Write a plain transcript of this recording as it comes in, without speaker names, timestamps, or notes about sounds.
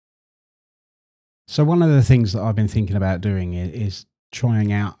So one of the things that I've been thinking about doing is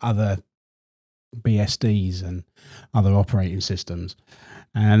trying out other BSDs and other operating systems.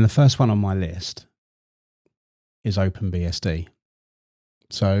 And the first one on my list is OpenBSD.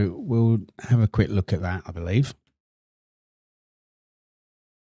 So we'll have a quick look at that, I believe.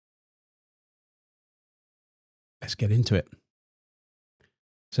 Let's get into it.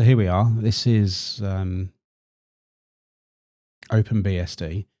 So here we are. This is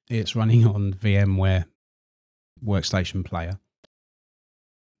OpenBSD. It's running on VMware Workstation Player.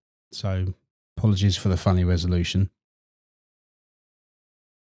 So apologies for the funny resolution.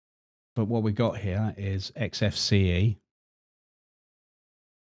 But what we got here is XFCE.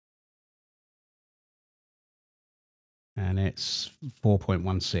 And it's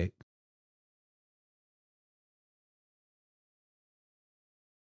 4.16.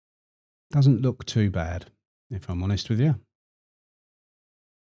 Doesn't look too bad, if I'm honest with you.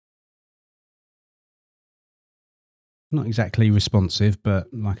 Not exactly responsive, but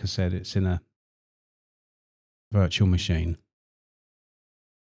like I said, it's in a virtual machine.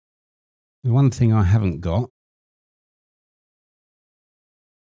 The one thing I haven't got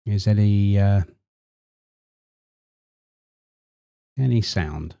is any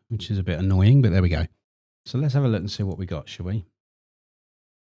sound, which is a bit annoying, but there we go. So let's have a look and see what we got, shall we?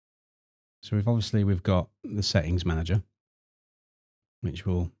 So we've got the settings manager, which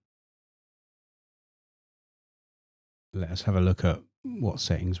will let us have a look at what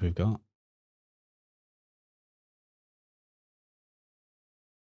settings we've got.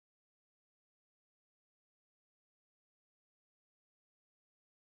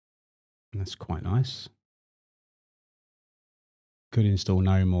 And that's quite nice. Could install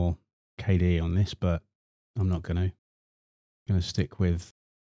no more KDE on this, but I'm not going to. I'm going to stick with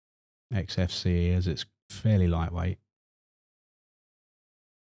XFCE as it's fairly lightweight.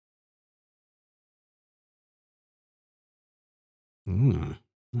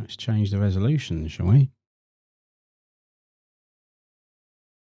 Let's change the resolution, shall we?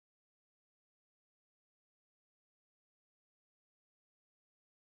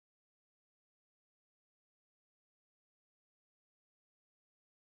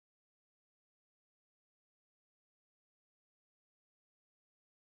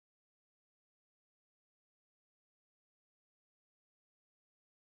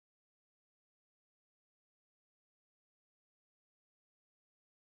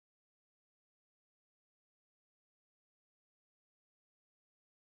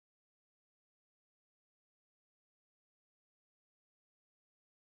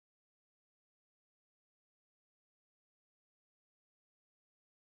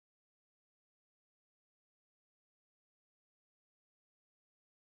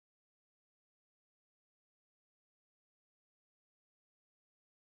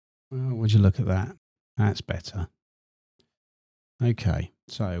 Well, would you look at that? That's better. Okay,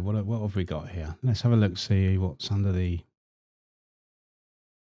 so what have we got here? Let's have a look, see what's under the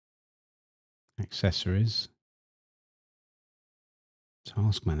accessories.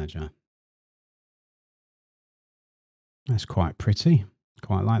 Task manager. That's quite pretty.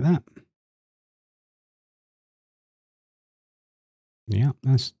 Quite like that. Yeah,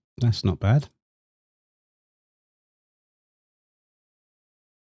 that's not bad.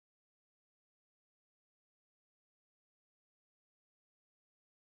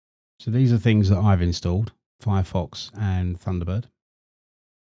 So these are things that I've installed, Firefox and Thunderbird.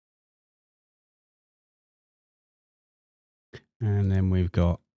 And then we've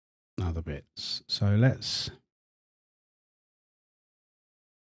got other bits. So let's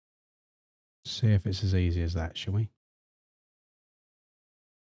see if it's as easy as that, shall we?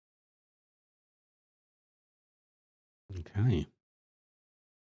 Okay.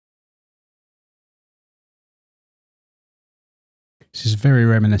 This is very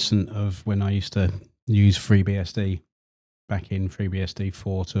reminiscent of when I used to use FreeBSD back in FreeBSD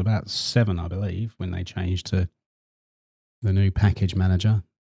 4 to about 7, I believe, when they changed to the new package manager,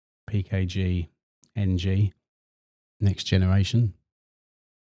 PKG NG, next generation.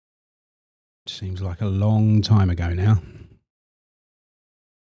 Seems like a long time ago now.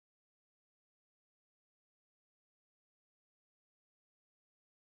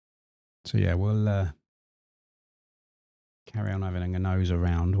 So yeah, we'll carry on having a nose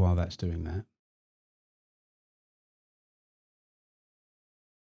around while that's doing that.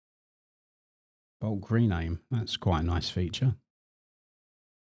 Bulk rename, that's quite a nice feature.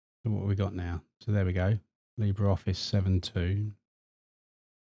 So what have we got now? So there we go, LibreOffice 7.2.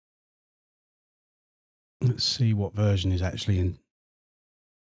 Let's see what version is actually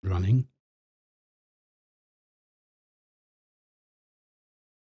running.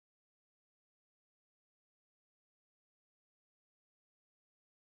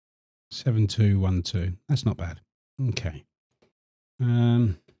 7212. That's not bad. Okay.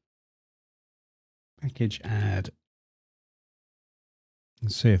 Package add.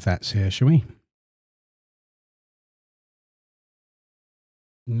 Let's see if that's here, shall we?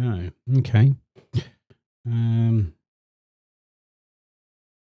 No. Okay.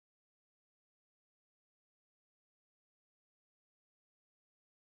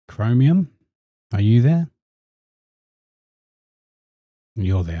 Chromium, are you there?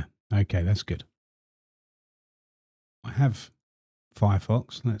 You're there. Okay, that's good. I have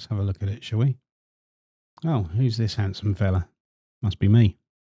Firefox. Let's have a look at it, shall we? Oh, who's this handsome fella? Must be me.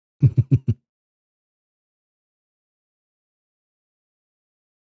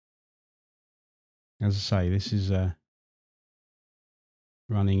 As I say, this is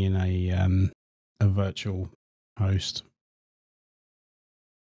running in a virtual host.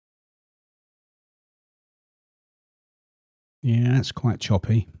 Yeah, that's quite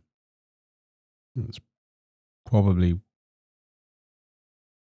choppy. That's probably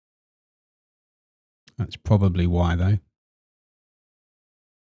why, though.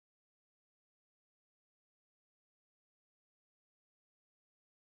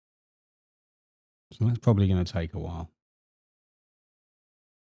 So that's probably going to take a while.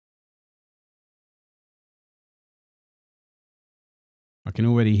 I can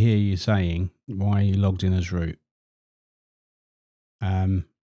already hear you saying why you logged in as root.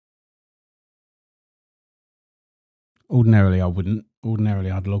 Ordinarily, I wouldn't.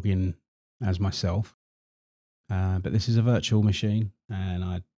 Ordinarily, I'd log in as myself. But this is a virtual machine, and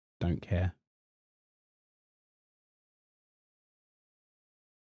I don't care.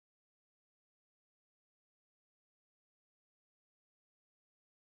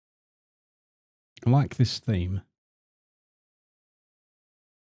 I like this theme.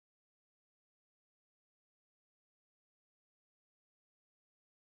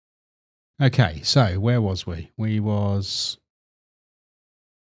 Okay, so where was we? We was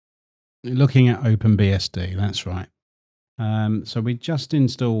looking at OpenBSD. That's right. So we just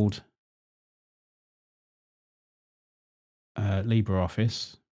installed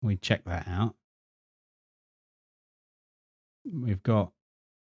LibreOffice. We checked that out. We've got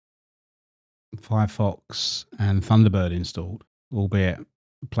Firefox and Thunderbird installed, albeit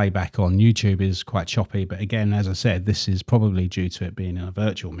playback on YouTube is quite choppy. But again, as I said, this is probably due to it being a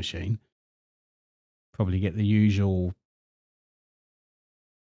virtual machine. Probably get the usual,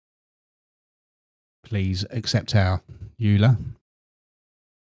 please accept our EULA.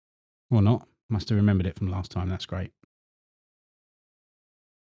 Or not. Must have remembered it from last time. That's great.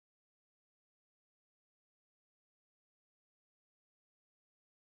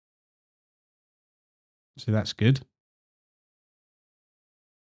 So that's good.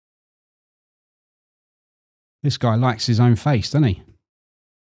 This guy likes his own face, doesn't he?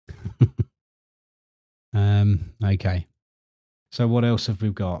 Okay. So what else have we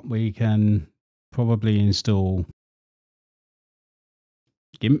got? We can probably install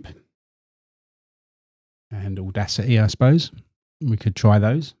GIMP and Audacity, I suppose. We could try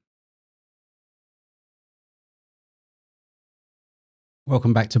those.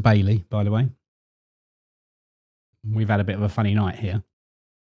 Welcome back to Bailey, by the way. We've had a bit of a funny night here.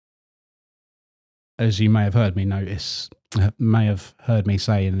 As you may have heard me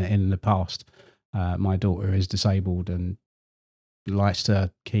say in the past, my daughter is disabled and likes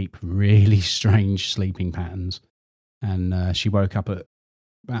to keep really strange sleeping patterns. And she woke up at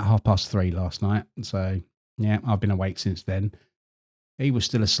about 3:30 last night. So, yeah, I've been awake since then. He was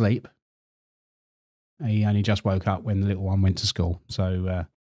still asleep. He only just woke up when the little one went to school. So,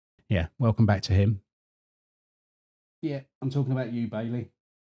 yeah, welcome back to him. Yeah, I'm talking about you, Bailey.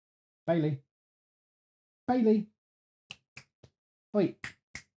 Bailey. Wait.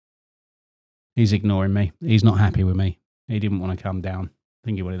 He's ignoring me. He's not happy with me. He didn't want to come down. I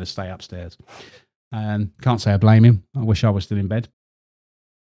think he wanted to stay upstairs. Can't say I blame him. I wish I was still in bed.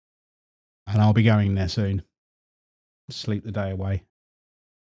 And I'll be going there soon. Sleep the day away.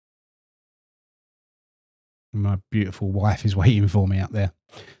 My beautiful wife is waiting for me up there.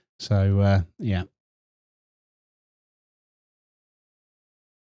 So, yeah.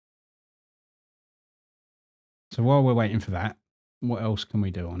 So while we're waiting for that, what else can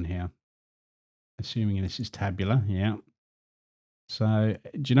we do on here? Assuming this is tabular, yeah. So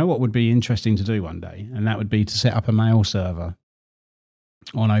do you know what would be interesting to do one day? And that would be to set up a mail server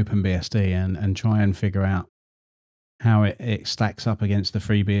on OpenBSD and try and figure out how it stacks up against the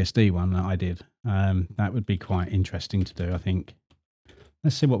FreeBSD one that I did. That would be quite interesting to do, I think.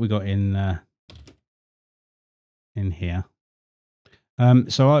 Let's see what we got in here.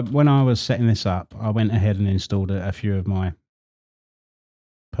 So when I was setting this up, I went ahead and installed a few of my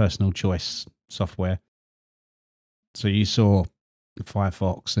personal choice software. So you saw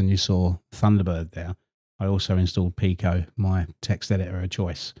Firefox and you saw Thunderbird there. I also installed Pico, my text editor of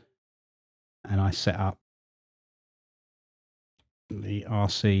choice, and I set up the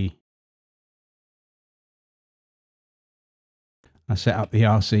RC. I set up the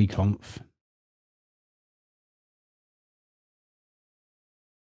RC conf.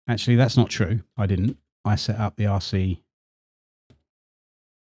 Actually, that's not true. I didn't. I set up the RC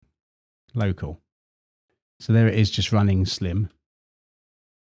local. So there it is, just running Slim.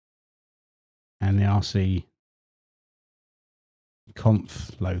 And the RC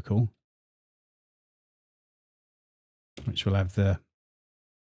conf local, which will have the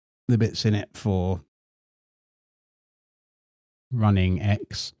bits in it for running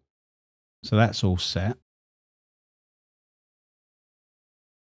X. So that's all set.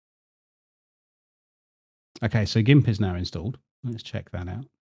 Okay, so GIMP is now installed. Let's check that out.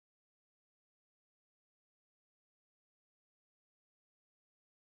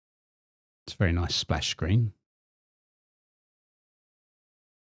 It's a very nice splash screen.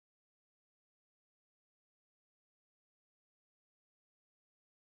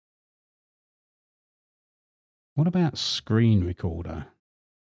 What about screen recorder?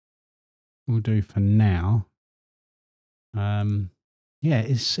 We'll do for now. Yeah,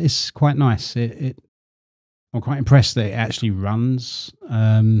 it's quite nice. I'm quite impressed that it actually runs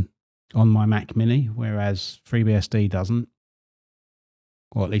on my Mac Mini, whereas FreeBSD doesn't,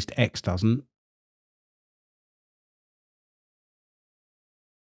 or at least X doesn't.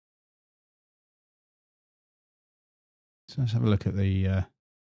 So let's have a look at the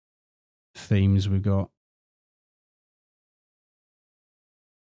themes we've got.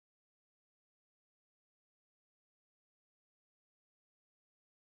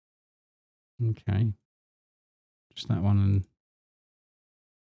 Okay, just that one and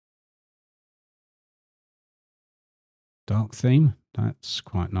dark theme. That's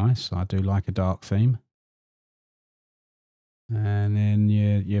quite nice. I do like a dark theme. And then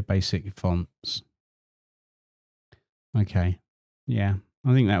your basic fonts. Okay, yeah,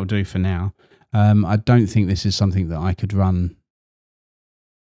 I think that will do for now. I don't think this is something that I could run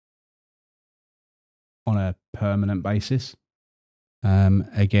on a permanent basis.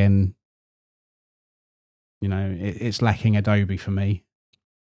 Again, you know, it's lacking Adobe for me,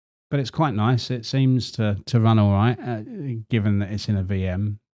 but it's quite nice. It seems to run all right, given that it's in a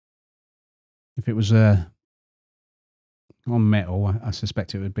VM. If it was on metal, I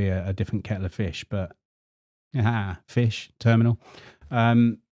suspect it would be a different kettle of fish, but fish terminal.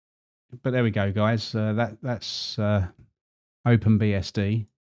 But there we go, guys. That's OpenBSD.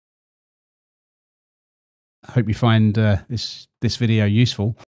 I hope you find this video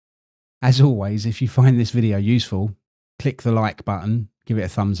useful. As always, if you find this video useful, click the like button, give it a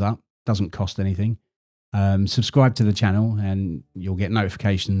thumbs up. Doesn't cost anything. Subscribe to the channel, and you'll get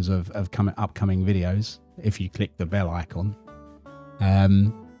notifications of upcoming videos if you click the bell icon.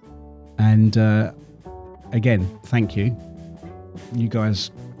 Again, thank you. You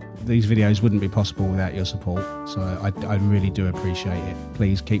guys, these videos wouldn't be possible without your support, so I really do appreciate it.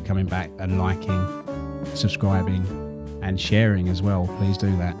 Please keep coming back and liking, subscribing, and sharing as well. Please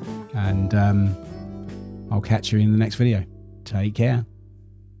do that. And I'll catch you in the next video. Take care.